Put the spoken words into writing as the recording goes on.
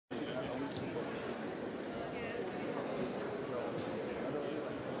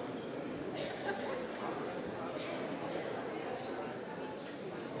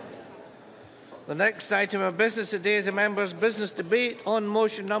The next item of business today is a members' business debate on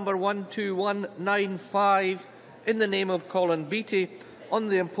motion number 12195 in the name of Colin Beattie on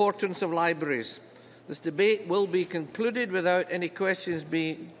the importance of libraries. This debate will be concluded without any questions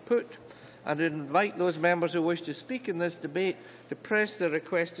being put, and I invite those members who wish to speak in this debate to press the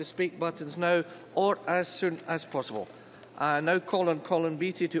request to speak buttons now or as soon as possible. I now call on Colin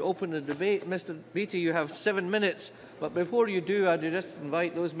Beattie to open the debate. Mr Beattie, you have 7 minutes, but before you do, I would just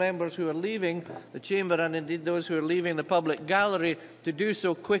invite those members who are leaving the chamber and indeed those who are leaving the public gallery to do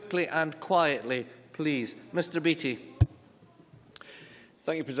so quickly and quietly, please. Mr Beattie.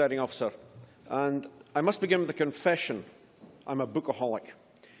 Thank you, Presiding Officer. And I must begin with a confession. I'm a bookaholic.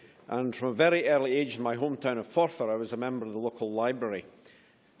 And from a very early age in my hometown of Forfar, I was a member of the local library.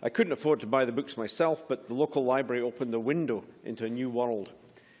 I couldn't afford to buy the books myself, but the local library opened a window into a new world.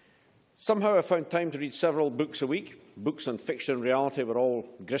 Somehow I found time to read several books a week. Books on fiction and reality were all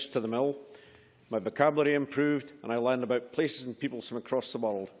grist to the mill. My vocabulary improved, and I learned about places and peoples from across the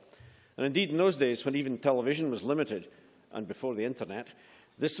world. And indeed, in those days, when even television was limited, and before the internet,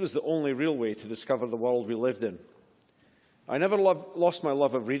 this was the only real way to discover the world we lived in. I never lost my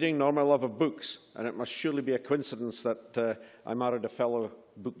love of reading, nor my love of books, and it must surely be a coincidence that I married a fellow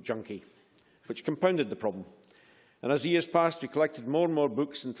book junkie, which compounded the problem. And as the years passed, we collected more and more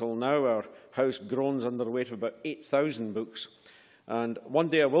books until now our house groans under the weight of about 8,000 books. And one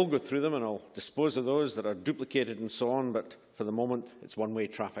day I will go through them and I'll dispose of those that are duplicated and so on, but for the moment it's one-way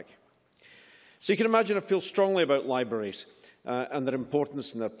traffic. So you can imagine I feel strongly about libraries and their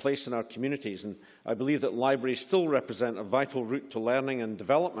importance and their place in our communities. And I believe that libraries still represent a vital route to learning and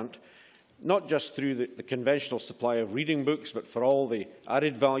development, not just through the conventional supply of reading books, but for all the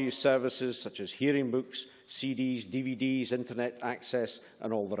added value services such as hearing books, CDs, DVDs, internet access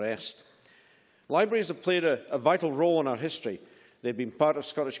and all the rest. Libraries have played a vital role in our history. They've been part of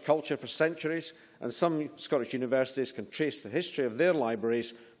Scottish culture for centuries, and some Scottish universities can trace the history of their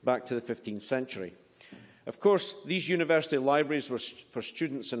libraries back to the 15th century. Of course, these university libraries were for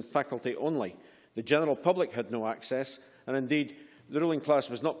students and faculty only. The general public had no access, and indeed, the ruling class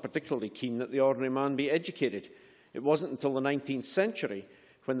was not particularly keen that the ordinary man be educated. It wasn't until the 19th century,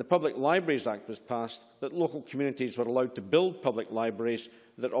 when the Public Libraries Act was passed, that local communities were allowed to build public libraries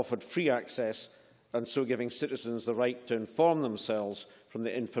that offered free access, and so giving citizens the right to inform themselves from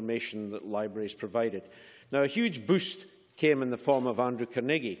the information that libraries provided. Now, a huge boost came in the form of Andrew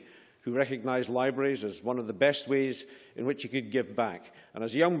Carnegie, who recognised libraries as one of the best ways in which he could give back. And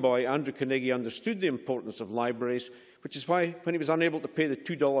as a young boy, Andrew Carnegie understood the importance of libraries, which is why, when he was unable to pay the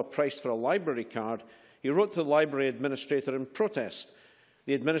 $2 price for a library card, he wrote to the library administrator in protest.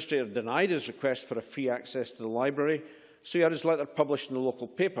 The administrator denied his request for a free access to the library, so he had his letter published in the local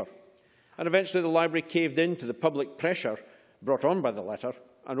paper. And eventually the library caved in to the public pressure brought on by the letter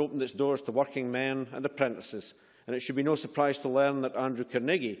and opened its doors to working men and apprentices. And it should be no surprise to learn that Andrew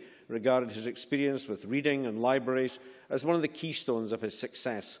Carnegie regarded his experience with reading and libraries as one of the keystones of his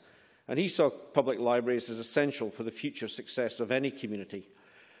success. And he saw public libraries as essential for the future success of any community.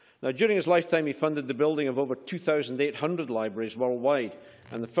 Now, during his lifetime, he funded the building of over 2,800 libraries worldwide,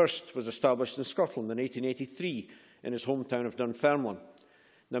 and the first was established in Scotland in 1883 in his hometown of Dunfermline.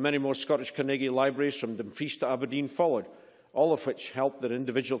 Now, many more Scottish Carnegie libraries from Dumfries to Aberdeen followed, all of which helped their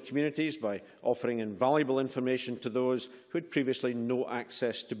individual communities by offering invaluable information to those who had previously no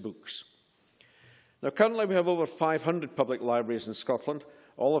access to books. Now, currently we have over 500 public libraries in Scotland,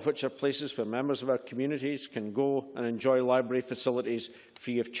 all of which are places where members of our communities can go and enjoy library facilities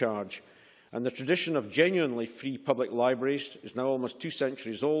free of charge. And the tradition of genuinely free public libraries is now almost 2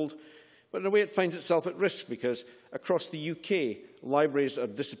 centuries old, but in a way it finds itself at risk because across the UK, libraries are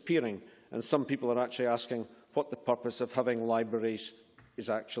disappearing, and some people are actually asking what the purpose of having libraries is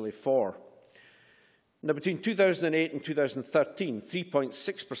actually for. Now, between 2008 and 2013,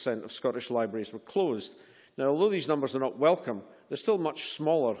 3.6% of Scottish libraries were closed. Now, although these numbers are not welcome, they're still much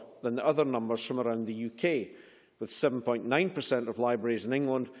smaller than the other numbers from around the UK, with 7.9% of libraries in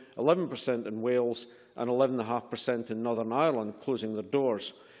England, 11% in Wales, and 11.5% in Northern Ireland closing their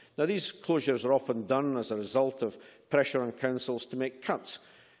doors. Now, these closures are often done as a result of pressure on councils to make cuts,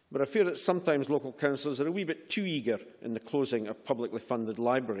 but I fear that sometimes local councils are a wee bit too eager in the closing of publicly funded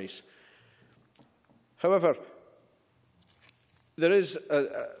libraries. However, there is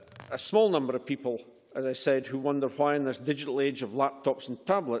a small number of people, as I said, who wonder why in this digital age of laptops and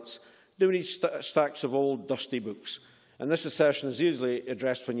tablets do we need stacks of old, dusty books. And this assertion is easily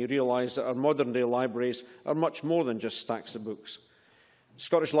addressed when you realise that our modern-day libraries are much more than just stacks of books.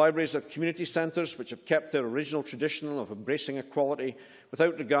 Scottish libraries are community centres which have kept their original tradition of embracing equality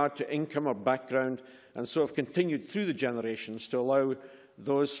without regard to income or background, and so have continued through the generations to allow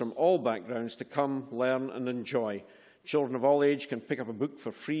those from all backgrounds to come, learn and enjoy. Children of all age can pick up a book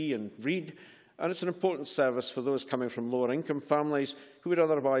for free and read, and it's an important service for those coming from lower income families who would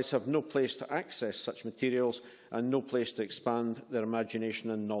otherwise have no place to access such materials and no place to expand their imagination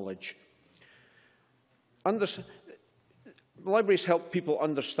and knowledge. Libraries help people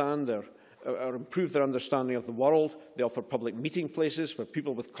understand or improve their understanding of the world. They offer public meeting places where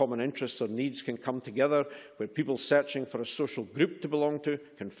people with common interests or needs can come together, where people searching for a social group to belong to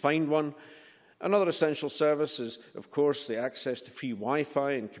can find one. Another essential service is, of course, the access to free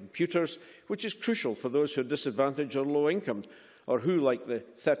Wi-Fi and computers, which is crucial for those who are disadvantaged or low income, or who, like the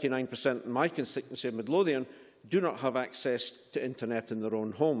 39% in my constituency of Midlothian, do not have access to internet in their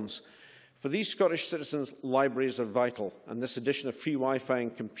own homes. For these Scottish citizens, libraries are vital, and this addition of free Wi-Fi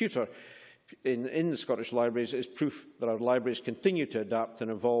and computer in the Scottish libraries is proof that our libraries continue to adapt and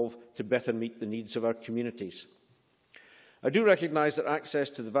evolve to better meet the needs of our communities. I do recognise that access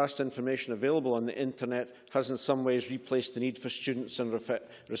to the vast information available on the internet has in some ways replaced the need for students and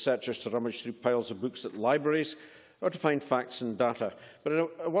researchers to rummage through piles of books at libraries or to find facts and data. But in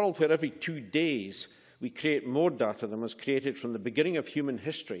a world where every 2 days we create more data than was created from the beginning of human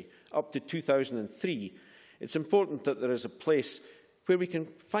history up to 2003, it's important that there is a place where we can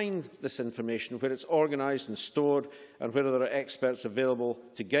find this information, where it's organised and stored, and where there are experts available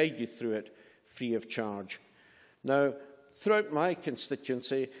to guide you through it free of charge. Now, throughout my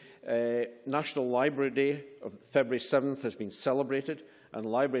constituency, National Library Day of February 7th has been celebrated, and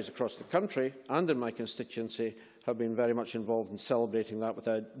libraries across the country and in my constituency have been very much involved in celebrating that with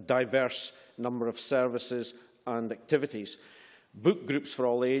a diverse number of services and activities. Book groups for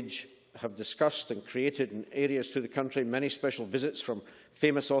all age have discussed and created in areas through the country. Many special visits from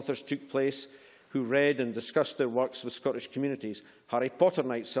famous authors took place who read and discussed their works with Scottish communities. Harry Potter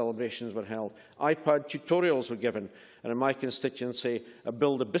night celebrations were held. iPad tutorials were given. And in my constituency, a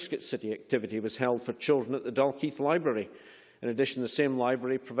Build a Biscuit City activity was held for children at the Dalkeith Library. In addition, the same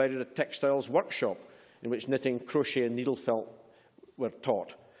library provided a textiles workshop in which knitting, crochet and needlefelt were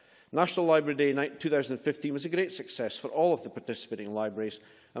taught. National Library Day 2015 was a great success for all of the participating libraries,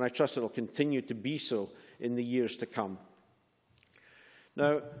 and I trust it will continue to be so in the years to come.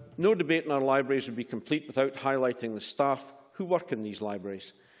 Now, no debate in our libraries would be complete without highlighting the staff who work in these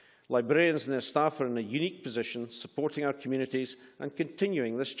libraries. Librarians and their staff are in a unique position, supporting our communities and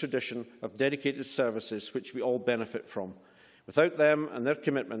continuing this tradition of dedicated services which we all benefit from. Without them and their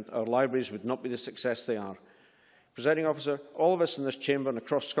commitment, our libraries would not be the success they are. Presiding Officer, all of us in this chamber and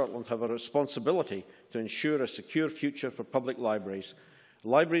across Scotland have a responsibility to ensure a secure future for public libraries.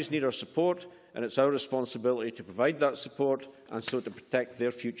 Libraries need our support, and it's our responsibility to provide that support and so to protect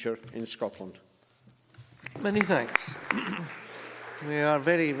their future in Scotland. Many thanks. We are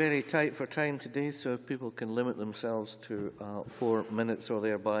very, very tight for time today, so if people can limit themselves to 4 minutes or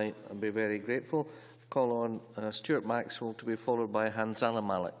thereby, I'd be very grateful. Call on Stuart Maxwell to be followed by Hanzala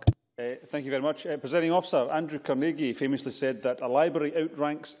Malik. Thank you very much. Presiding Officer, Andrew Carnegie famously said that a library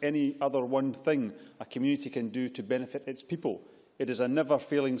outranks any other one thing a community can do to benefit its people. It is a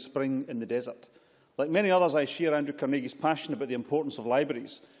never-failing spring in the desert. Like many others, I share Andrew Carnegie's passion about the importance of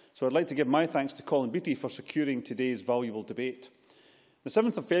libraries, so I'd like to give my thanks to Colin Beattie for securing today's valuable debate. The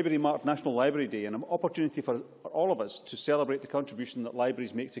 7th of February marked National Library Day, and an opportunity for all of us to celebrate the contribution that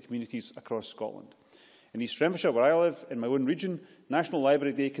libraries make to communities across Scotland. In East Renfrewshire, where I live, in my own region, National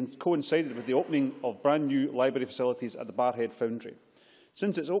Library Day coincided with the opening of brand new library facilities at the Barrhead Foundry.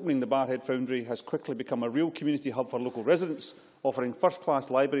 Since its opening, the Barrhead Foundry has quickly become a real community hub for local residents, offering first-class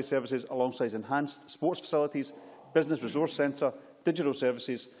library services alongside enhanced sports facilities, business resource centre, digital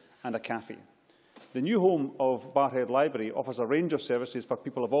services and a cafe. The new home of Barrhead Library offers a range of services for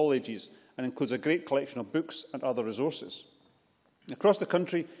people of all ages and includes a great collection of books and other resources. Across the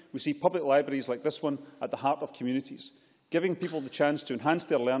country, we see public libraries like this one at the heart of communities, giving people the chance to enhance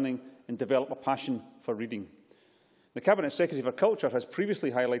their learning and develop a passion for reading. The Cabinet Secretary for Culture has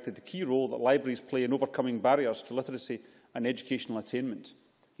previously highlighted the key role that libraries play in overcoming barriers to literacy and educational attainment.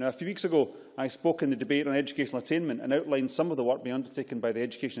 Now, a few weeks ago, I spoke in the debate on educational attainment and outlined some of the work being undertaken by the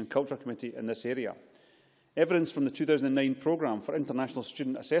Education and Culture Committee in this area. Evidence from the 2009 Programme for International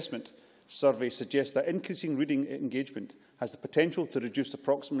Student Assessment survey suggests that increasing reading engagement has the potential to reduce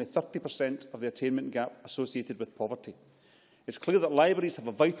approximately 30% of the attainment gap associated with poverty. It's clear that libraries have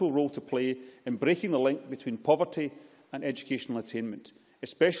a vital role to play in breaking the link between poverty and educational attainment,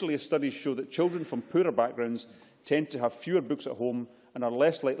 especially as studies show that children from poorer backgrounds tend to have fewer books at home and are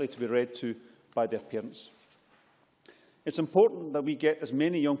less likely to be read to by their parents. It's important that we get as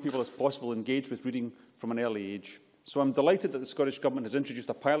many young people as possible engaged with reading from an early age. So I am delighted that the Scottish Government has introduced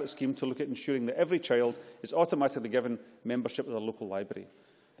a pilot scheme to look at ensuring that every child is automatically given membership of their local library.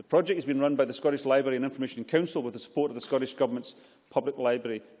 The project has been run by the Scottish Library and Information Council with the support of the Scottish Government's Public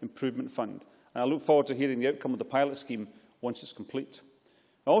Library Improvement Fund, and I look forward to hearing the outcome of the pilot scheme once it is complete.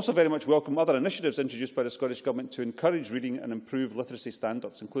 I also very much welcome other initiatives introduced by the Scottish Government to encourage reading and improve literacy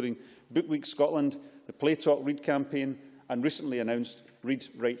standards, including Book Week Scotland, the Play Talk Read campaign and recently announced Read,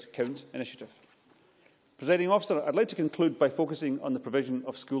 Write, Count initiative. Presiding Officer, I would like to conclude by focusing on the provision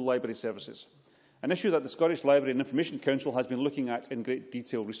of school library services, an issue that the Scottish Library and Information Council has been looking at in great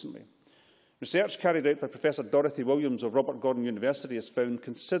detail recently. Research carried out by Professor Dorothy Williams of Robert Gordon University has found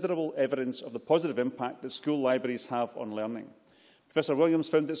considerable evidence of the positive impact that school libraries have on learning. Professor Williams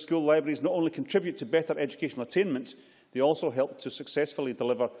found that school libraries not only contribute to better educational attainment, they also help to successfully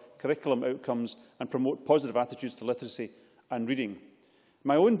deliver curriculum outcomes and promote positive attitudes to literacy and reading.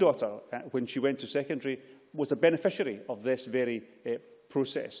 My own daughter, when she went to secondary, was a beneficiary of this very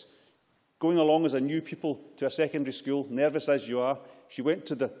process. Going along as a new pupil to a secondary school, nervous as you are, she went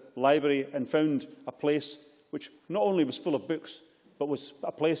to the library and found a place which not only was full of books, but was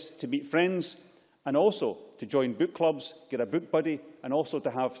a place to meet friends and also to join book clubs, get a book buddy, and also to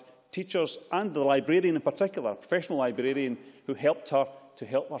have teachers and the librarian in particular, a professional librarian, who helped her to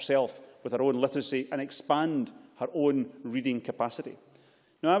help herself with her own literacy and expand her own reading capacity.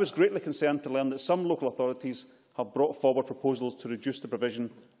 Now, I was greatly concerned to learn that some local authorities have brought forward proposals to reduce the provision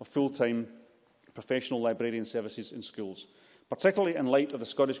of full-time professional librarian services in schools, particularly in light of the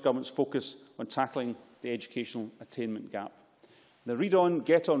Scottish Government's focus on tackling the educational attainment gap. The Read On,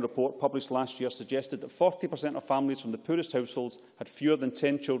 Get On report published last year suggested that 40% of families from the poorest households had fewer than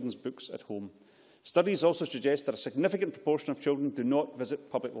 10 children's books at home. Studies also suggest that a significant proportion of children do not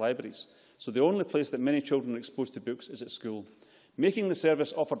visit public libraries, so the only place that many children are exposed to books is at school, making the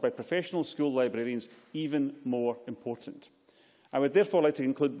service offered by professional school librarians even more important. I would therefore like to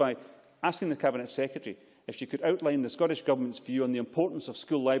conclude by asking the Cabinet Secretary if she could outline the Scottish Government's view on the importance of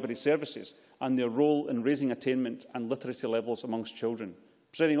school library services and their role in raising attainment and literacy levels amongst children.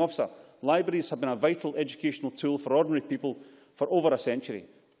 Presiding Officer, libraries have been a vital educational tool for ordinary people for over a century.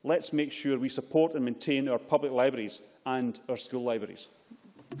 Let's make sure we support and maintain our public libraries and our school libraries.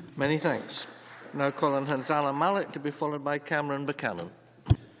 Many thanks. Now Colin Hanzala Malik, to be followed by Cameron Buchanan.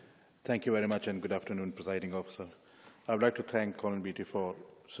 Thank you very much and good afternoon, Presiding Officer. I would like to thank Colin Beattie for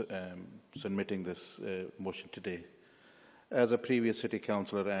submitting this motion today. As a previous City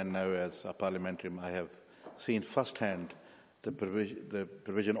Councillor and now as a parliamentarian, I have seen firsthand the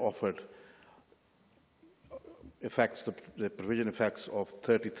provision offered effects of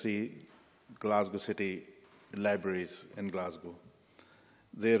 33 Glasgow City libraries in Glasgow.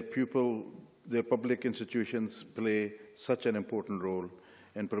 Their public institutions play such an important role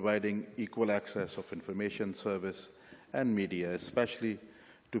in providing equal access of information, service and media, especially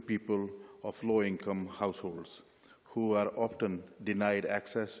to people of low-income households who are often denied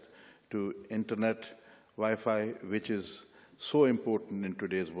access to internet, Wi-Fi, which is so important in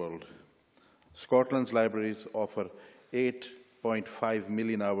today's world. Scotland's libraries offer 8.5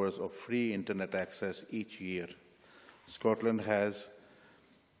 million hours of free internet access each year. Scotland has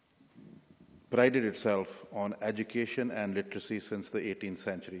prided itself on education and literacy since the 18th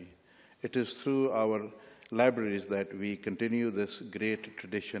century. It is through our libraries that we continue this great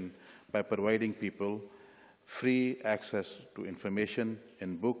tradition by providing people free access to information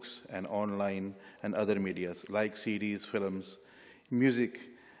in books and online and other media like CDs, films, music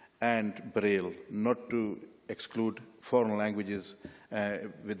and Braille, not to exclude foreign languages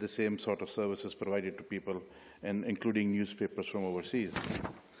with the same sort of services provided to people, including newspapers from overseas.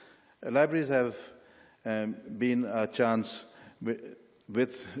 Libraries have been a chance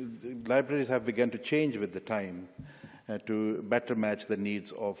libraries have begun to change with the time to better match the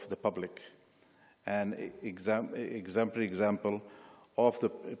needs of the public. An exemplary example of the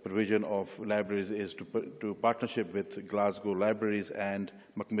provision of libraries is to partnership with Glasgow Libraries and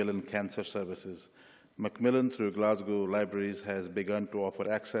Macmillan Cancer Services. Macmillan, through Glasgow Libraries, has begun to offer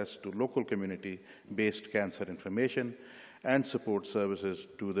access to local community-based cancer information and support services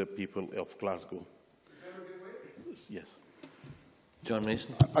to the people of Glasgow. Yes. John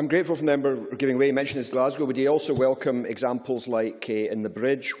Mason. I'm grateful for the member giving way. He mentioned Glasgow. Would he also welcome examples like in the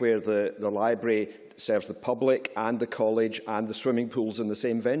Bridge, where the library serves the public and the college and the swimming pools in the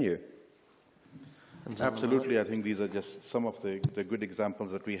same venue? Absolutely. I think these are just some of the good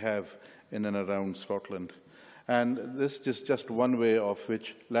examples that we have in and around Scotland. And this is just one way of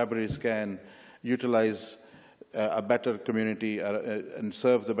which libraries can utilise a better community and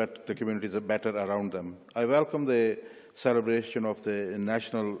serve the communities better around them. I welcome the celebration of the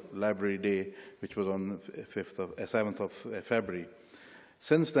National Library Day, which was on 7th of February.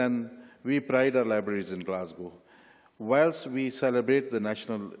 Since then, we pride our libraries in Glasgow. Whilst we celebrate the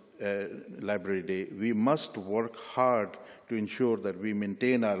National Library Day, we must work hard to ensure that we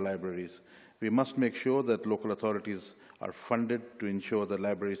maintain our libraries. We must make sure that local authorities are funded to ensure that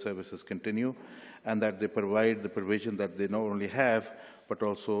library services continue and that they provide the provision that they not only have, but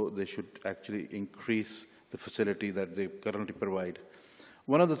also they should actually increase the facility that they currently provide.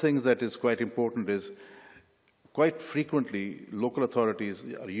 One of the things that is quite important is quite frequently local authorities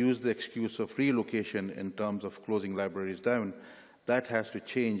use the excuse of relocation in terms of closing libraries down. That has to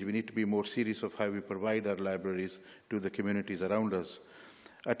change. We need to be more serious of how we provide our libraries to the communities around us.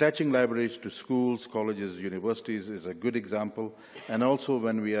 Attaching libraries to schools, colleges, universities is a good example. And also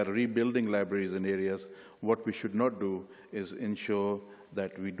when we are rebuilding libraries in areas, what we should not do is ensure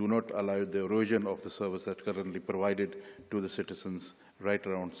that we do not allow the erosion of the service that's currently provided to the citizens right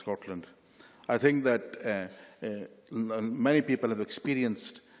around Scotland. I think that many people have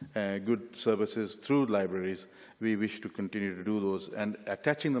experienced good services through libraries. We wish to continue to do those, and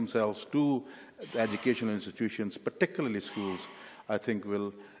attaching themselves to educational institutions, particularly schools, I think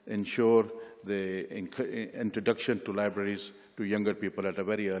will ensure the introduction to libraries to younger people at a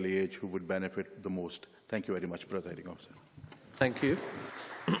very early age who would benefit the most. Thank you very much, Presiding Officer. Thank you.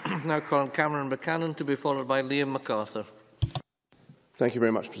 Now Colin Cameron Buchanan, to be followed by Liam MacArthur. Thank you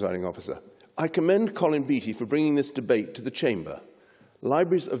very much, Presiding Officer. I commend Colin Beattie for bringing this debate to the Chamber.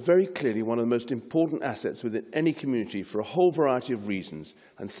 Libraries are very clearly one of the most important assets within any community for a whole variety of reasons,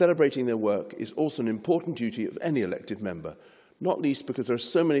 and celebrating their work is also an important duty of any elected member, not least because they are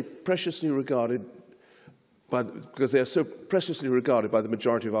so preciously regarded by the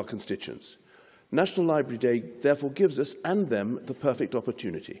majority of our constituents. National Library Day therefore gives us and them the perfect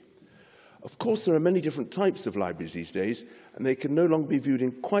opportunity. Of course, there are many different types of libraries these days, and they can no longer be viewed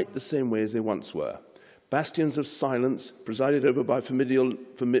in quite the same way as they once were. Bastions of silence, presided over by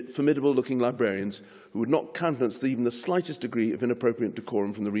formidable-looking librarians who would not countenance even the slightest degree of inappropriate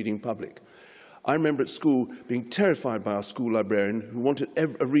decorum from the reading public. I remember at school being terrified by our school librarian who wanted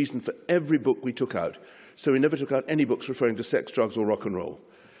a reason for every book we took out, so we never took out any books referring to sex, drugs or rock and roll.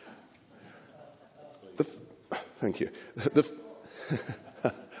 Thank you.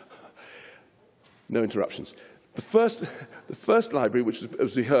 No interruptions. The first library, which,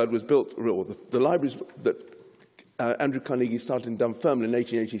 as we heard, was built, or the libraries that Andrew Carnegie started in Dunfermline in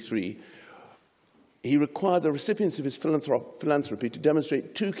 1883, he required the recipients of his philanthropy to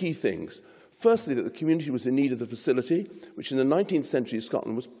demonstrate two key things. Firstly, that the community was in need of the facility, which in the 19th century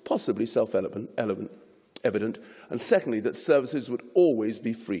Scotland was possibly self-evident, and secondly, that services would always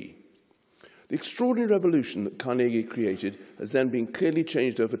be free. The extraordinary revolution that Carnegie created has then been clearly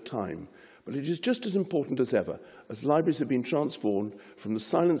changed over time, but it is just as important as ever, as libraries have been transformed from the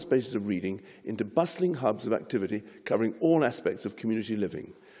silent spaces of reading into bustling hubs of activity covering all aspects of community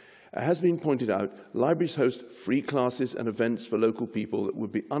living. As has been pointed out, libraries host free classes and events for local people that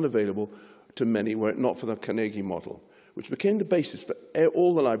would be unavailable to many were it not for the Carnegie model, which became the basis for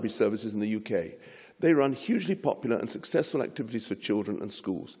all the library services in the UK. They run hugely popular and successful activities for children and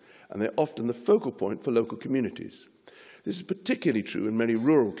schools, and they're often the focal point for local communities. This is particularly true in many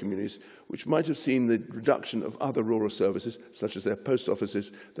rural communities, which might have seen the reduction of other rural services, such as their post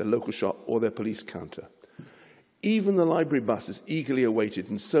offices, their local shop, or their police counter. Even the library bus is eagerly awaited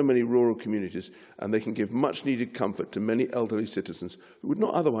in so many rural communities, and they can give much-needed comfort to many elderly citizens who would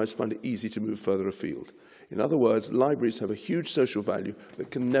not otherwise find it easy to move further afield. In other words, libraries have a huge social value that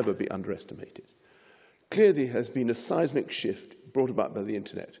can never be underestimated. Clearly, there has been a seismic shift brought about by the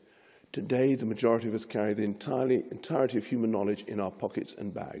internet. Today, the majority of us carry the entirety of human knowledge in our pockets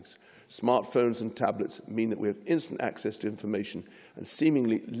and bags. Smartphones and tablets mean that we have instant access to information and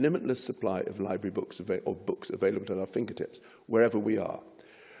seemingly limitless supply of library books available at our fingertips, wherever we are.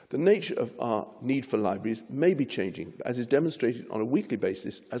 The nature of our need for libraries may be changing, as is demonstrated on a weekly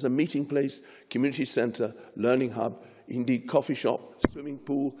basis as a meeting place, community centre, learning hub, indeed coffee shop, swimming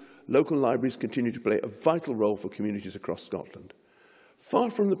pool. Local libraries continue to play a vital role for communities across Scotland.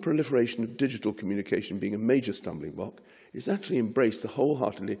 Far from the proliferation of digital communication being a major stumbling block, it has actually embraced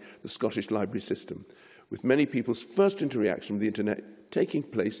wholeheartedly the Scottish library system, with many people's first interaction with the internet taking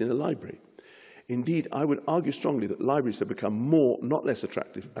place in a library. Indeed, I would argue strongly that libraries have become more, not less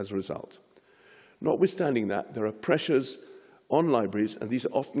attractive as a result. Notwithstanding that, there are pressures on libraries, and these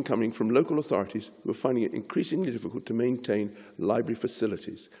are often coming from local authorities who are finding it increasingly difficult to maintain library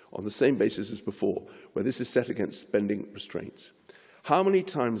facilities on the same basis as before, where this is set against spending restraints. How many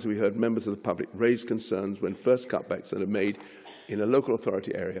times have we heard members of the public raise concerns when first cutbacks that are made in a local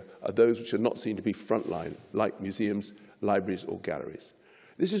authority area are those which are not seen to be frontline, like museums, libraries or galleries.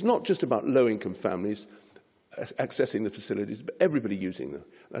 This is not just about low-income families accessing the facilities, but everybody using them.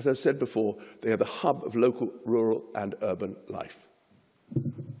 As I've said before, they are the hub of local, rural and urban life.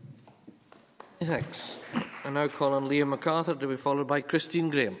 Thanks. I now call on Liam MacArthur to be followed by Christine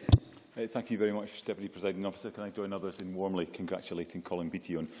Graham. Thank you very much, Deputy Presiding Officer. Can I join others in warmly congratulating Colin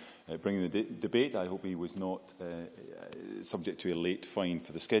Beattie on bringing the debate? I hope he was not subject to a late fine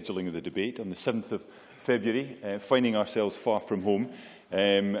for the scheduling of the debate on the 7th of February, finding ourselves far from home.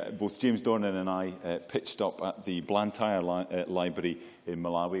 Both James Dornan and I pitched up at the Blantyre Library in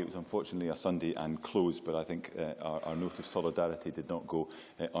Malawi. It was unfortunately a Sunday and closed, but I think our note of solidarity did not go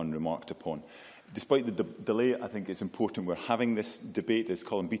unremarked upon. Despite the delay, I think it's important we're having this debate, as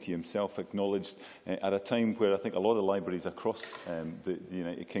Colin Beattie himself acknowledged, at a time where I think a lot of libraries across the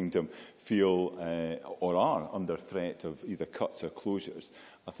United Kingdom feel or are under threat of either cuts or closures.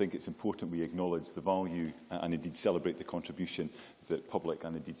 I think it's important we acknowledge the value and indeed celebrate the contribution that public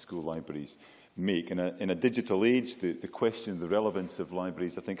and indeed school libraries make. In a digital age, the question of the relevance of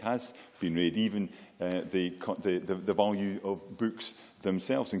libraries, I think, has been raised, even the value of books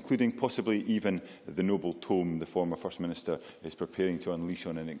themselves, including possibly even the noble tome the former First Minister is preparing to unleash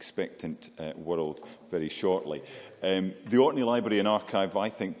on an expectant world very shortly. The Orkney Library and Archive, I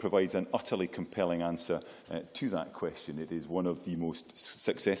think, provides an utterly compelling answer to that question. It is one of the most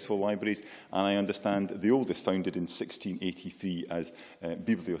successful libraries, and I understand the oldest, founded in 1683 as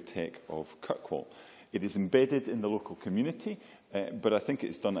Bibliothèque of Kirkwall. It is embedded in the local community, but I think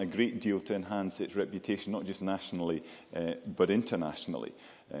it's done a great deal to enhance its reputation, not just nationally, but internationally.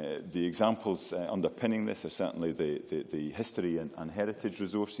 The examples underpinning this are certainly the history and heritage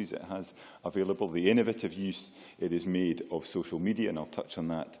resources it has available, the innovative use it is made of social media, and I'll touch on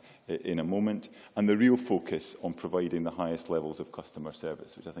that in a moment, and the real focus on providing the highest levels of customer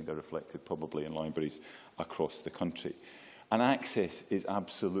service, which I think are reflected probably in libraries across the country. And access is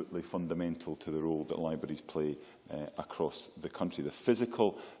absolutely fundamental to the role that libraries play across the country. The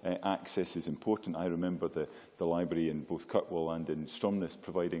physical access is important. I remember the library in both Kirkwall and in Stromness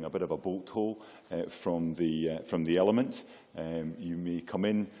providing a bit of a bolt hole from the elements. You may come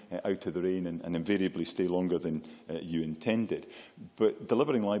in out of the rain and invariably stay longer than you intended. But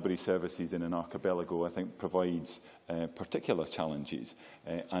delivering library services in an archipelago, I think, provides particular challenges.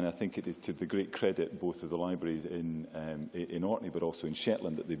 And I think it is to the great credit both of the libraries in Orkney but also in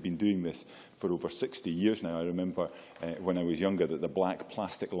Shetland that they've been doing this for over 60 years now. I remember when I was younger that the black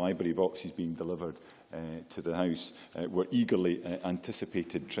plastic library boxes being delivered to the house were eagerly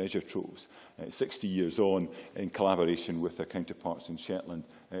anticipated treasure troves. 60 years on, in collaboration with their counterparts in Shetland,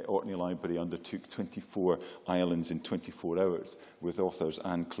 Orkney Library undertook 24 islands in 24 hours, with authors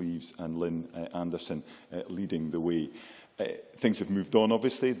Anne Cleeves and Lynn Anderson leading the way. Things have moved on,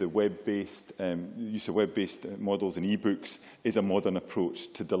 obviously. The use of web-based models and e-books is a modern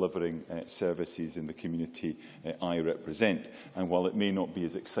approach to delivering services in the community I represent. And while it may not be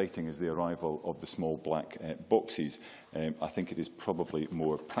as exciting as the arrival of the small black boxes, I think it is probably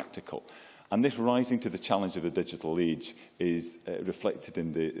more practical. And this rising to the challenge of the digital age is reflected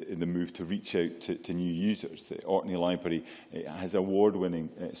in the move to reach out to new users. The Orkney Library has award-winning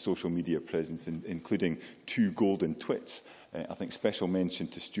social media presence, including 2 golden twits. I think special mention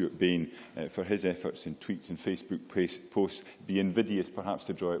to Stuart Bain for his efforts in tweets and Facebook posts. Be invidious perhaps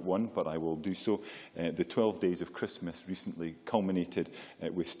to draw out one, but I will do so. The 12 Days of Christmas recently culminated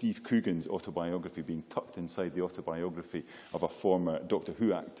with Steve Coogan's autobiography being tucked inside the autobiography of a former Doctor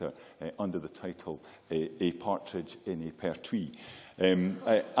Who actor under the title A Partridge in a Pear Tree.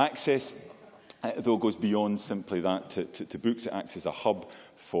 Access, though, goes beyond simply that to books. It acts as a hub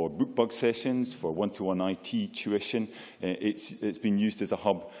for bookbug sessions, for one-to-one IT tuition. It's been used as a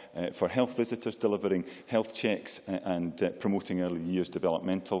hub for health visitors, delivering health checks and promoting early years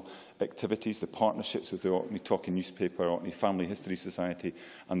developmental activities. The partnerships with the Orkney Talking newspaper, Orkney Family History Society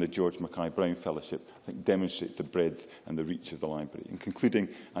and the George Mackay-Brown Fellowship, I think, demonstrate the breadth and the reach of the library. In concluding,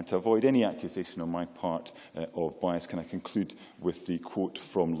 and to avoid any accusation on my part of bias, can I conclude with the quote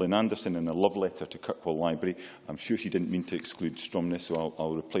from Lynn Anderson in a love letter to Kirkwall Library. I'm sure she didn't mean to exclude Stromness, so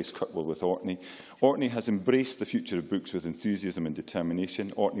I'll replace Kirkwall with Orkney. Orkney has embraced the future of books with enthusiasm and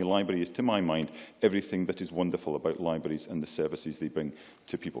determination. Orkney Library is, to my mind, everything that is wonderful about libraries and the services they bring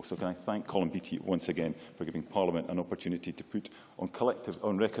to people. So can I thank Colin Beattie once again for giving Parliament an opportunity to put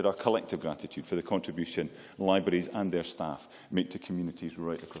on record our collective gratitude for the contribution libraries and their staff make to communities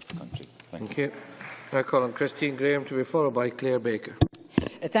right across the country. Thank you. Now call on Christine Graham to be followed by Claire Baker.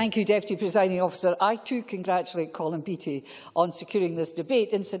 Thank you, Deputy Presiding Officer. I too congratulate Colin Beattie on securing this debate.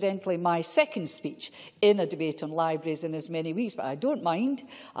 Incidentally, my second speech in a debate on libraries in as many weeks, but I don't mind.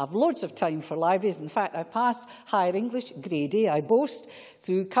 I have loads of time for libraries. In fact, I passed Higher English, grade A, I boast,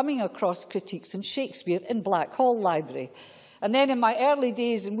 through coming across critiques on Shakespeare in Blackhall Library. And then in my early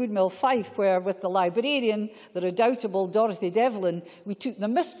days in Woodmill Fife, where with the librarian, the redoubtable Dorothy Devlin, we took the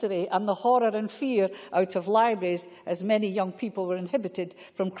mystery and the horror and fear out of libraries as many young people were inhibited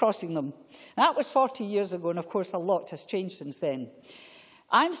from crossing them. That was 40 years ago, and of course a lot has changed since then.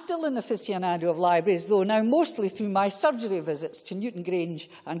 I'm still an aficionado of libraries, though now mostly through my surgery visits to Newton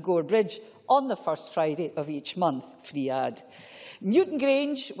Grange and Gore Bridge on the first Friday of each month. Free ad. Newton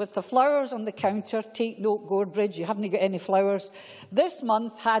Grange, with the flowers on the counter, take note, Gore Bridge, you haven't got any flowers, this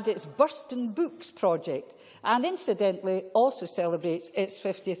month had its Burston Books project and incidentally also celebrates its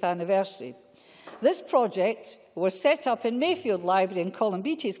 50th anniversary. This project was set up in Mayfield Library in Colin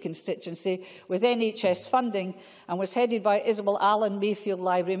Beattie's constituency with NHS funding and was headed by Isabel Allen, Mayfield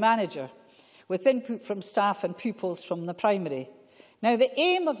Library Manager, with input from staff and pupils from the primary. Now, the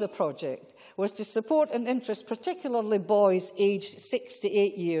aim of the project was to support and interest particularly boys aged 6 to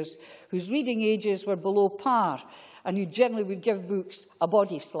 8 years whose reading ages were below par and who generally would give books a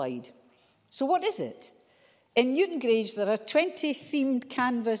body slide. So what is it? In Newton Grange there are 20 themed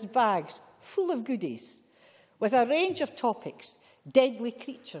canvas bags full of goodies with a range of topics: deadly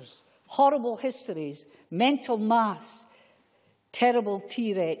creatures, horrible histories, mental maths, terrible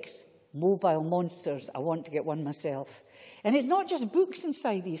T-Rex, mobile monsters. I want to get one myself. And it's not just books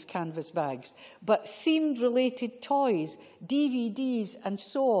inside these canvas bags, but themed related toys, DVDs and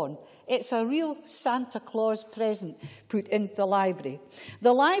so on. It's a real Santa Claus present put into the library.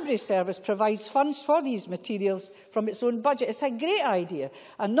 The library service provides funds for these materials from its own budget. It's a great idea,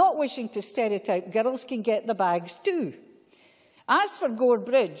 and not wishing to stereotype, girls can get the bags too. As for Gore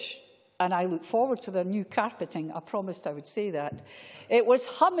Bridge, and I look forward to their new carpeting, I promised I would say that, it was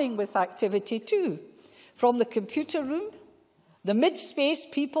humming with activity too. From the computer room, the mid-space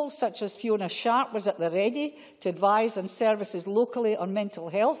people such as Fiona Sharp was at the ready to advise on services locally on mental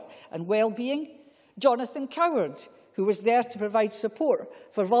health and well-being. Jonathan Coward, who was there to provide support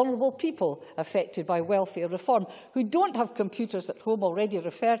for vulnerable people affected by welfare reform, who don't have computers at home, already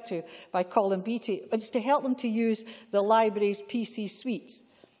referred to by Colin Beattie. It's to help them to use the library's PC suites.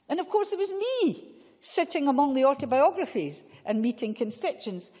 And of course, it was me, sitting among the autobiographies and meeting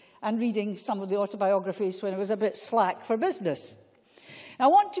constituents and reading some of the autobiographies when it was a bit slack for business. I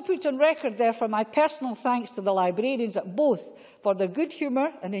want to put on record, therefore, my personal thanks to the librarians at both for their good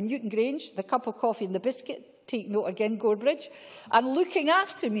humour, and in Newton Grange, the cup of coffee and the biscuit, take note again, Gore Bridge, and looking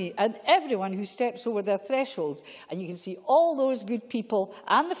after me and everyone who steps over their thresholds. And you can see all those good people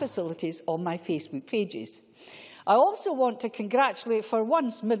and the facilities on my Facebook pages. I also want to congratulate for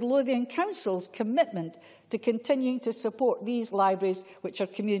once Midlothian Council's commitment to continuing to support these libraries, which are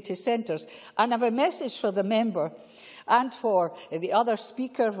community centres. And I have a message for the member and for the other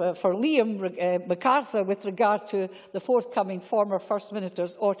speaker, for Liam MacArthur, with regard to the forthcoming former First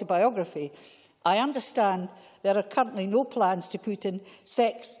Minister's autobiography. I understand there are currently no plans to put in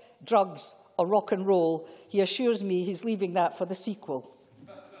sex, drugs or rock and roll. He assures me he's leaving that for the sequel.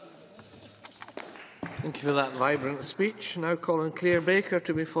 Thank you for that vibrant speech. Now calling Claire Baker,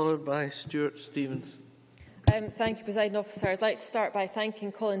 to be followed by Stuart Stevens. Thank you, Presiding Officer. I'd like to start by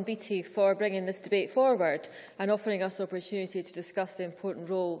thanking Colin Beattie for bringing this debate forward and offering us the opportunity to discuss the important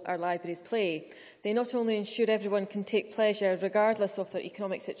role our libraries play. They not only ensure everyone can take pleasure, regardless of their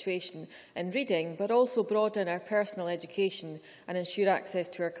economic situation, in reading, but also broaden our personal education and ensure access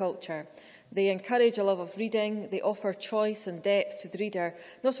to our culture. They encourage a love of reading, they offer choice and depth to the reader,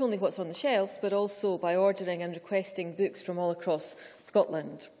 not only what's on the shelves, but also by ordering and requesting books from all across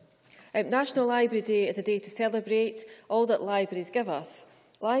Scotland. National Library Day is a day to celebrate all that libraries give us.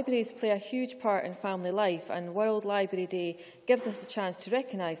 Libraries play a huge part in family life, and World Library Day gives us the chance to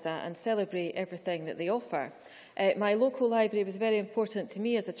recognise that and celebrate everything that they offer. My local library was very important to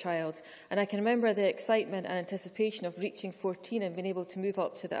me as a child, and I can remember the excitement and anticipation of reaching 14 and being able to move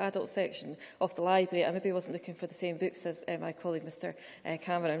up to the adult section of the library. I maybe wasn't looking for the same books as my colleague Mr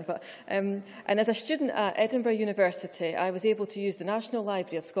Cameron. And as a student at Edinburgh University, I was able to use the National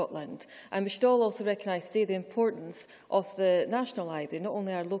Library of Scotland. And we should all also recognise today the importance of the National Library, not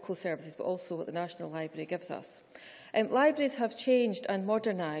only our local services, but also what the National Library gives us. Libraries have changed and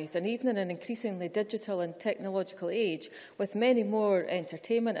modernised, and even in an increasingly digital and technological age, with many more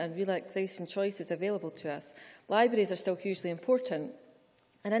entertainment and relaxation choices available to us, libraries are still hugely important.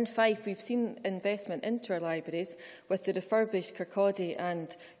 And in Fife, we've seen investment into our libraries with the refurbished Kirkcaldy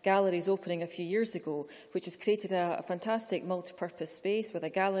and galleries opening a few years ago, which has created a fantastic multi-purpose space with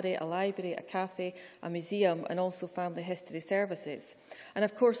a gallery, a library, a cafe, a museum and also family history services. And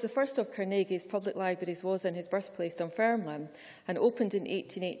of course, the first of Carnegie's public libraries was in his birthplace, Dunfermline, and opened in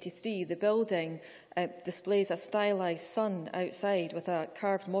 1883. The building displays a stylised sun outside with a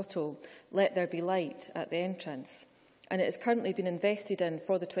carved motto, "Let there be light," at the entrance. And it has currently been invested in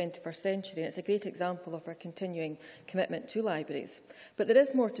for the 21st century, and it's a great example of our continuing commitment to libraries. But there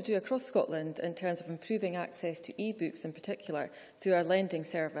is more to do across Scotland in terms of improving access to e-books in particular through our lending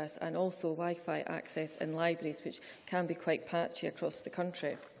service and also Wi-Fi access in libraries, which can be quite patchy across the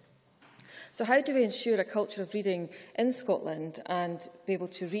country. So how do we ensure a culture of reading in Scotland and be able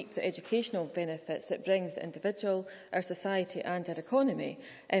to reap the educational benefits it brings the individual, our society and our economy?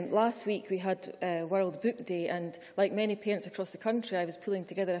 Last week we had World Book Day, and like many parents across the country, I was pulling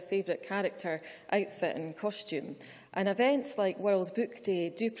together a favourite character outfit and costume. And events like World Book Day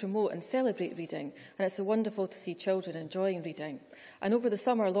do promote and celebrate reading, and it's wonderful to see children enjoying reading. And over the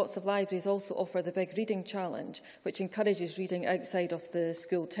summer, lots of libraries also offer the Big Reading Challenge, which encourages reading outside of the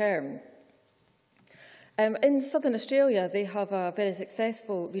school term. In Southern Australia, they have a very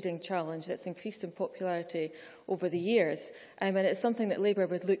successful reading challenge that's increased in popularity over the years, and it's something that Labour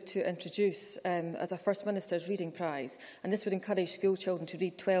would look to introduce as a First Minister's Reading Prize. And this would encourage school children to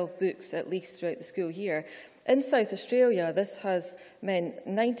read 12 books at least throughout the school year. In South Australia, this has meant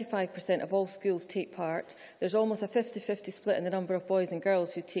 95% of all schools take part. There's almost a 50-50 split in the number of boys and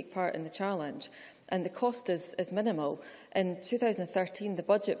girls who take part in the challenge. And the cost is minimal. In 2013, the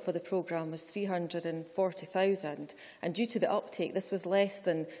budget for the programme was $340,000, and due to the uptake, this was less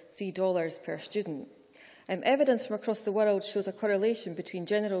than $3 per student. Evidence from across the world shows a correlation between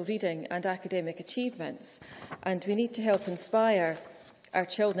general reading and academic achievements, and we need to help inspire our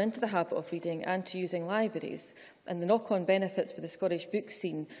children into the habit of reading and to using libraries. And the knock-on benefits for the Scottish book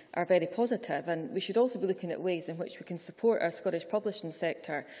scene are very positive, and we should also be looking at ways in which we can support our Scottish publishing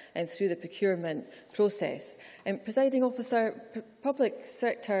sector through the procurement process. Presiding Officer, public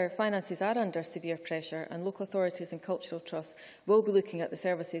sector finances are under severe pressure, and local authorities and cultural trusts will be looking at the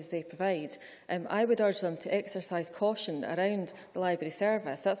services they provide. I would urge them to exercise caution around the library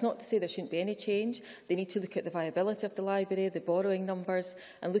service. That's not to say there shouldn't be any change. They need to look at the viability of the library, the borrowing numbers,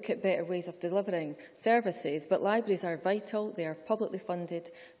 and look at better ways of delivering services. But libraries are vital, they are publicly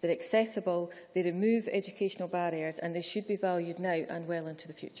funded, they're accessible, they remove educational barriers, and they should be valued now and well into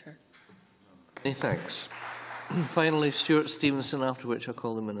the future. Many thanks. Finally, Stuart Stevenson, after which I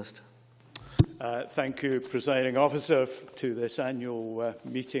call the Minister. Thank you, Presiding Officer, to this annual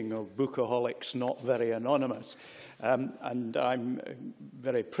meeting of Bookaholics Not Very Anonymous. And I'm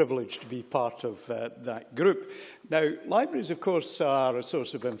very privileged to be part of that group. Now, libraries, of course, are a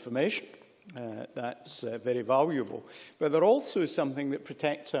source of information. That's very valuable. But they're also something that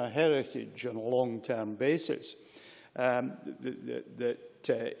protects our heritage on a long-term basis.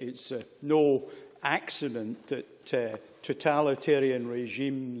 It's no accident that totalitarian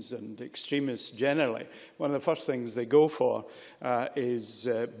regimes and extremists generally, one of the first things they go for is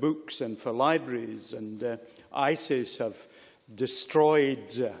books, and for libraries. And ISIS have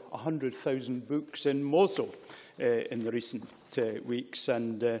destroyed 100,000 books in Mosul in the recent weeks.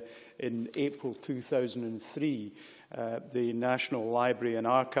 And in April 2003, the National Library and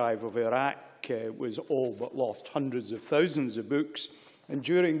Archive of Iraq was all but lost hundreds of thousands of books. And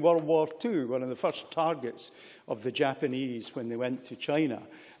during World War II, one of the first targets of the Japanese when they went to China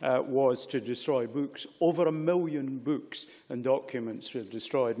was to destroy books. Over 1 million books and documents were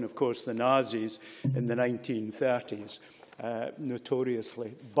destroyed. And of course, the Nazis in the 1930s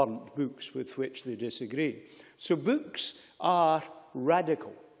notoriously burnt books with which they disagree. So books are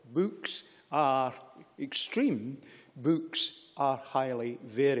radical. Books are extreme. Books are highly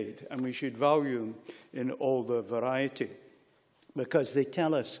varied. And we should value them in all their variety, because they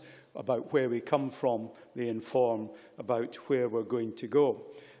tell us about where we come from, they inform about where we're going to go.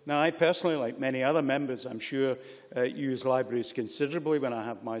 Now, I personally, like many other members, I'm sure, use libraries considerably. When I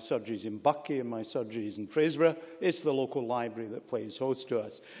have my surgeries in Buckie and my surgeries in Fraserburgh, it's the local library that plays host to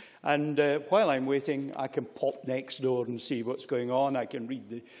us. And while I'm waiting, I can pop next door and see what's going on. I can read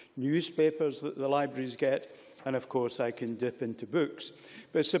the newspapers that the libraries get. And, of course, I can dip into books.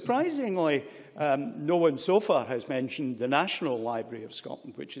 But surprisingly, no one so far has mentioned the National Library of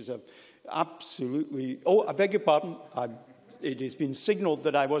Scotland, which is absolutely... Oh, I beg your pardon. it has been signalled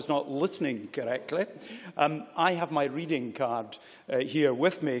that I was not listening correctly. I have my reading card here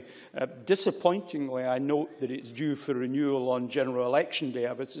with me. Disappointingly, I note that it's due for renewal on General Election Day. I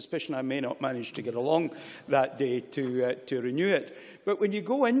have a suspicion I may not manage to get along that day to renew it. But when you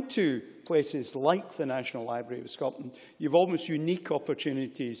go into places like the National Library of Scotland, you've almost unique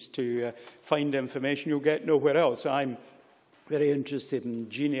opportunities to find information you'll get nowhere else. I'm very interested in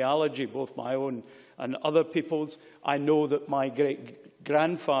genealogy, both my own and other people's. I know that my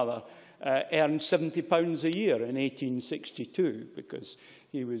great-grandfather earned £70 a year in 1862 because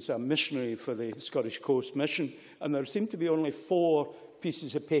he was a missionary for the Scottish Coast Mission, and there seem to be only 4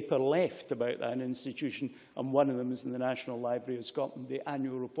 pieces of paper left about that institution, and one of them is in the National Library of Scotland, the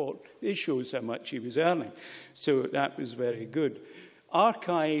annual report. It shows how much he was earning. So that was very good.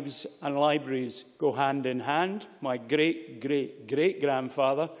 Archives and libraries go hand in hand. My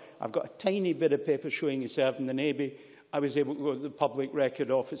great-great-great-grandfather, I've got a tiny bit of paper showing he served in the Navy. I was able to go to the Public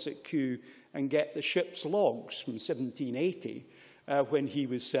Record Office at Kew and get the ship's logs from 1780 when he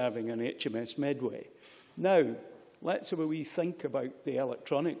was serving on HMS Medway. Now, let's have a wee think about the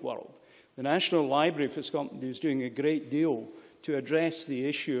electronic world. The National Library for Scotland is doing a great deal to address the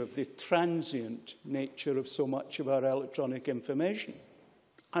issue of the transient nature of so much of our electronic information.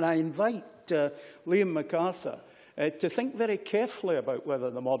 And I invite Liam MacArthur to think very carefully about whether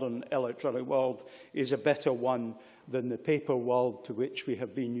the modern electronic world is a better one than the paper world to which we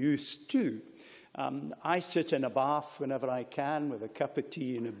have been used to. I sit in a bath whenever I can with a cup of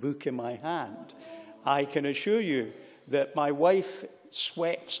tea and a book in my hand. I can assure you that my wife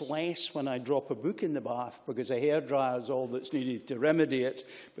sweats less when I drop a book in the bath because a hairdryer is all that's needed to remedy it,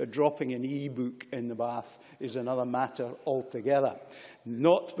 but dropping an e-book in the bath is another matter altogether.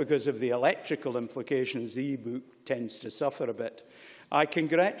 Not because of the electrical implications, the e-book tends to suffer a bit. I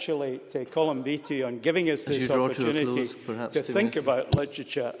congratulate Colin Beattie on giving us this opportunity to think about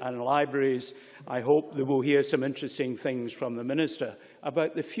literature and libraries. I hope that we'll hear some interesting things from the Minister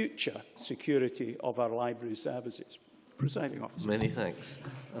about the future security of our library services. Presiding Officer. Many thanks.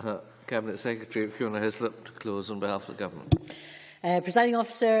 Cabinet Secretary Fiona Hislop to close on behalf of the Government. Presiding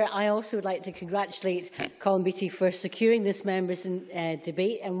Officer, I also would like to congratulate Colin Beattie for securing this members'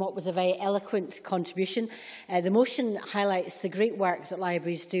 debate and what was a very eloquent contribution. The motion highlights the great work that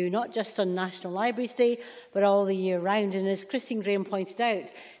libraries do, not just on National Libraries Day, but all the year round. And as Christine Graham pointed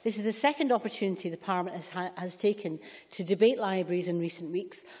out, this is the second opportunity the Parliament has taken to debate libraries in recent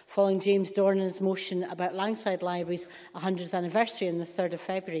weeks, following James Dornan's motion about Langside Library's 100th anniversary on the 3rd of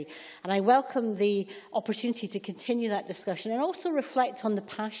February. And I welcome the opportunity to continue that discussion and also reflect on the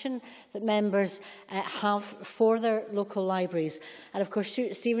passion that members have for their local libraries. And of course,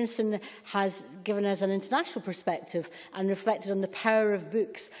 Stuart Stevenson has given us an international perspective and reflected on the power of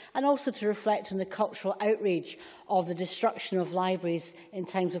books, and also to reflect on the cultural outrage of the destruction of libraries in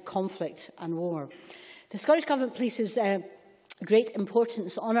times of conflict and war. The Scottish Government places great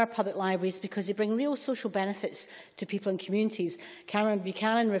importance on our public libraries because they bring real social benefits to people and communities. Cameron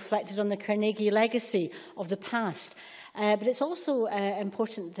Buchanan reflected on the Carnegie legacy of the past. But it's also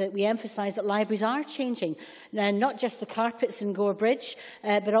important that we emphasise that libraries are changing, not just the carpets in Gore Bridge,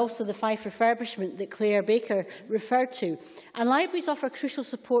 but also the Fife refurbishment that Claire Baker referred to. And libraries offer crucial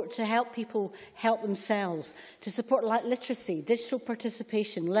support to help people help themselves, to support literacy, digital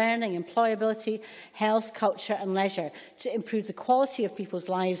participation, learning, employability, health, culture and leisure, to improve the quality of people's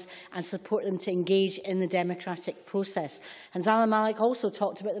lives and support them to engage in the democratic process. And Zala Malik also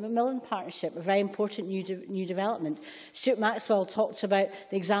talked about the Macmillan Partnership, a very important new development. Stuart Maxwell talked about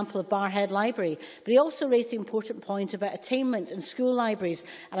the example of Barrhead Library, but he also raised the important point about attainment and school libraries,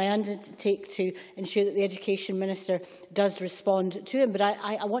 and I undertake to ensure that the Education Minister does respond to him. But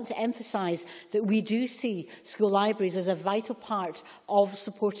I want to emphasise that we do see school libraries as a vital part of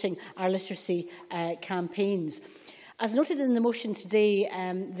supporting our literacy campaigns. As noted in the motion today,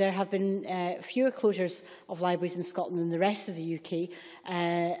 there have been fewer closures of libraries in Scotland than the rest of the UK.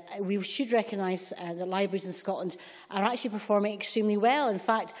 We should recognise that libraries in Scotland are actually performing extremely well. In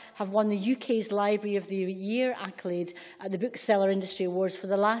fact, have won the UK's Library of the Year accolade at the Bookseller Industry Awards for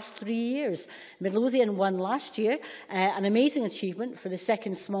the last 3 years. Midlothian won last year, an amazing achievement for the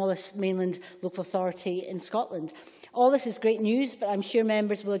second smallest mainland local authority in Scotland. All this is great news, but I'm sure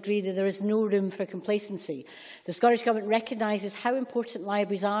members will agree that there is no room for complacency. The Scottish Government recognises how important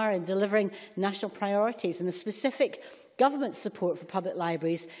libraries are in delivering national priorities, and the specific Government support for public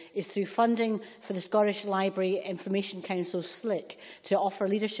libraries is through funding for the Scottish Library Information Council, SLIC, to offer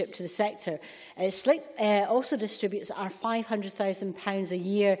leadership to the sector. SLIC also distributes our £500,000 a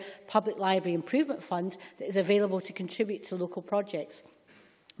year Public Library Improvement Fund that is available to contribute to local projects.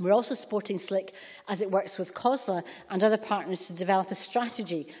 We're also supporting SLIC as it works with COSLA and other partners to develop a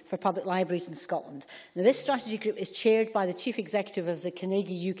strategy for public libraries in Scotland. Now, this strategy group is chaired by the Chief Executive of the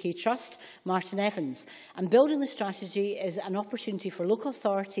Carnegie UK Trust, Martin Evans. And building the strategy is an opportunity for local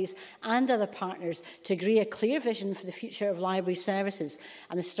authorities and other partners to agree a clear vision for the future of library services.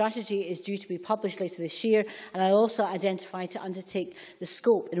 And the strategy is due to be published later this year. And I'll also identify to undertake the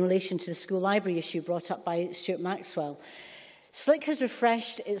scope in relation to the school library issue brought up by Stuart Maxwell. SLIC has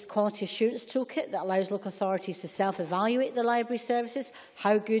refreshed its quality assurance toolkit that allows local authorities to self-evaluate their library services.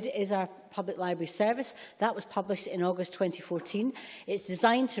 How good is our public library service? That was published in August 2014. It's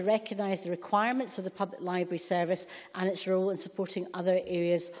designed to recognise the requirements of the public library service and its role in supporting other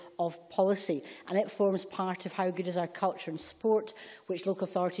areas of policy. And it forms part of how good is our culture and sport, which local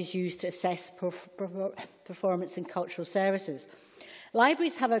authorities use to assess performance in cultural services.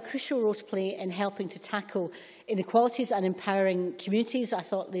 Libraries have a crucial role to play in helping to tackle inequalities and empowering communities. I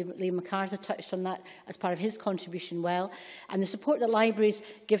thought Liam MacArthur touched on that as part of his contribution well. And the support that libraries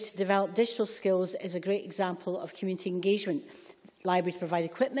give to develop digital skills is a great example of community engagement. Libraries provide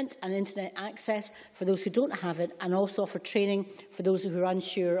equipment and internet access for those who don't have it, and also offer training for those who are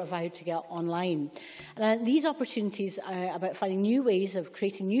unsure of how to get online. And these opportunities are about finding new ways of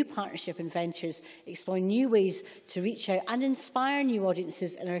creating new partnership and ventures, exploring new ways to reach out and inspire new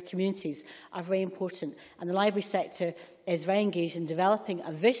audiences in our communities are very important. And the library sector is very engaged in developing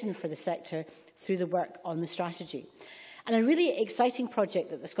a vision for the sector through the work on the strategy. And a really exciting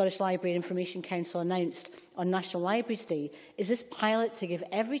project that the Scottish Library and Information Council announced on National Libraries Day is this pilot to give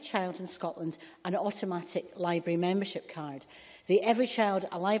every child in Scotland an automatic library membership card. The Every Child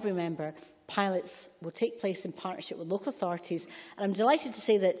a Library Member pilots will take place in partnership with local authorities, and I'm delighted to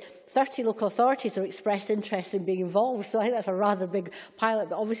say that 30 local authorities have expressed interest in being involved, so I think that's a rather big pilot,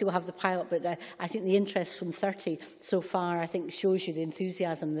 but obviously we'll have the pilot, but I think the interest from 30 so far, I think, shows you the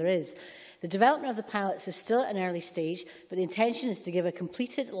enthusiasm there is. The development of the pilots is still at an early stage, but the intention is to give a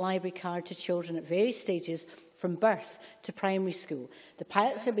completed library card to children at various stages from birth to primary school. The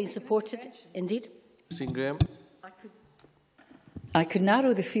pilots are being supported, indeed. Graham. I could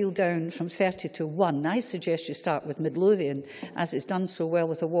narrow the field down from 30 to 1. I suggest you start with Midlothian, as it's done so well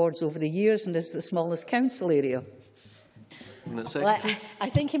with awards over the years and is the smallest council area. Well, I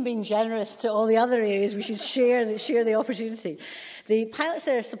think in being generous to all the other areas, we should share the opportunity. The pilots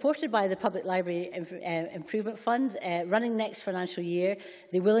are supported by the Public Library Improvement Fund. Running next financial year,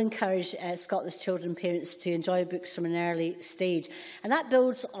 they will encourage Scotland's children and parents to enjoy books from an early stage. And that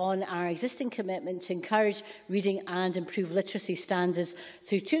builds on our existing commitment to encourage reading and improve literacy standards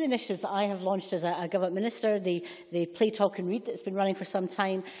through two initiatives that I have launched as a Government Minister, the Play, Talk and Read that's been running for some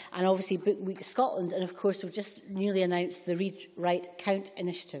time, and obviously Book Week Scotland. And of course, we've just newly announced the Read, Write, Count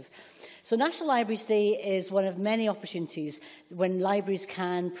initiative. So National Libraries Day is one of many opportunities when libraries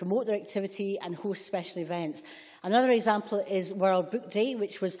can promote their activity and host special events. Another example is World Book Day,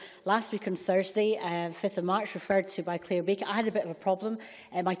 which was last week on Thursday, 5th of March, referred to by Claire Baker. I had a bit of a problem.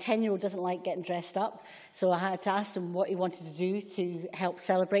 My 10-year-old doesn't like getting dressed up, so I had to ask him what he wanted to do to help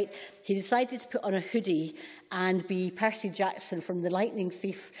celebrate. He decided to put on a hoodie and be Percy Jackson from the Lightning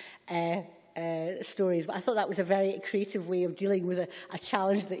Thief stories, but I thought that was a very creative way of dealing with a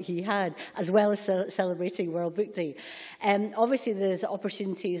challenge that he had, as well as celebrating World Book Day. Obviously, there's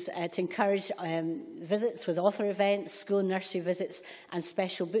opportunities to encourage visits with author events, school and nursery visits, and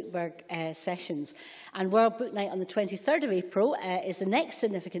special Bookberg sessions. And World Book Night on the 23rd of April is the next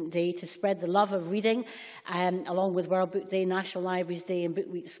significant day to spread the love of reading, along with World Book Day, National Libraries Day, and Book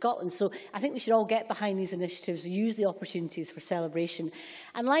Week Scotland. So I think we should all get behind these initiatives, use the opportunities for celebration.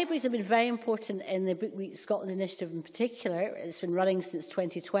 And libraries have been very important in the Book Week Scotland initiative in particular. It's been running since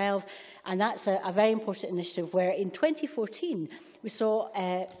 2012, and that's a very important initiative where in 2014 we saw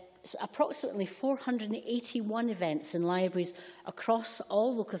approximately 481 events in libraries across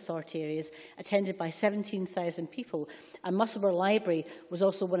all local authority areas, attended by 17,000 people. And Musselburgh Library was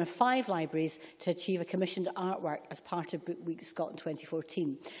also one of 5 libraries to achieve a commissioned artwork as part of Book Week Scotland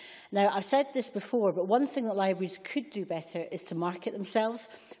 2014. Now, I've said this before, but one thing that libraries could do better is to market themselves,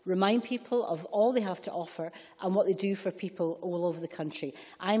 remind people of all they have to offer and what they do for people all over the country.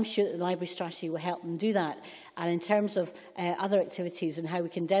 I'm sure that the library strategy will help them do that. And in terms of other activities and how we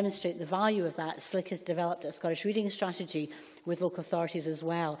can demonstrate the value of that, SLIC has developed a Scottish reading strategy with local authorities as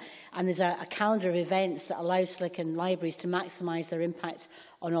well. And there's a calendar of events that allows SLIC and libraries to maximise their impact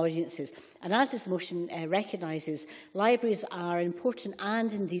on audiences. And as this motion recognises, libraries are an important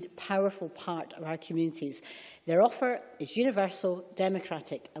and indeed powerful part of our communities. Their offer is universal,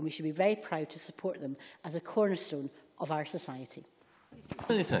 democratic, and we should be very proud to support them as a cornerstone of our society.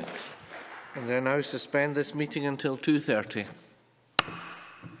 Many thanks. And I now suspend this meeting until 2:30.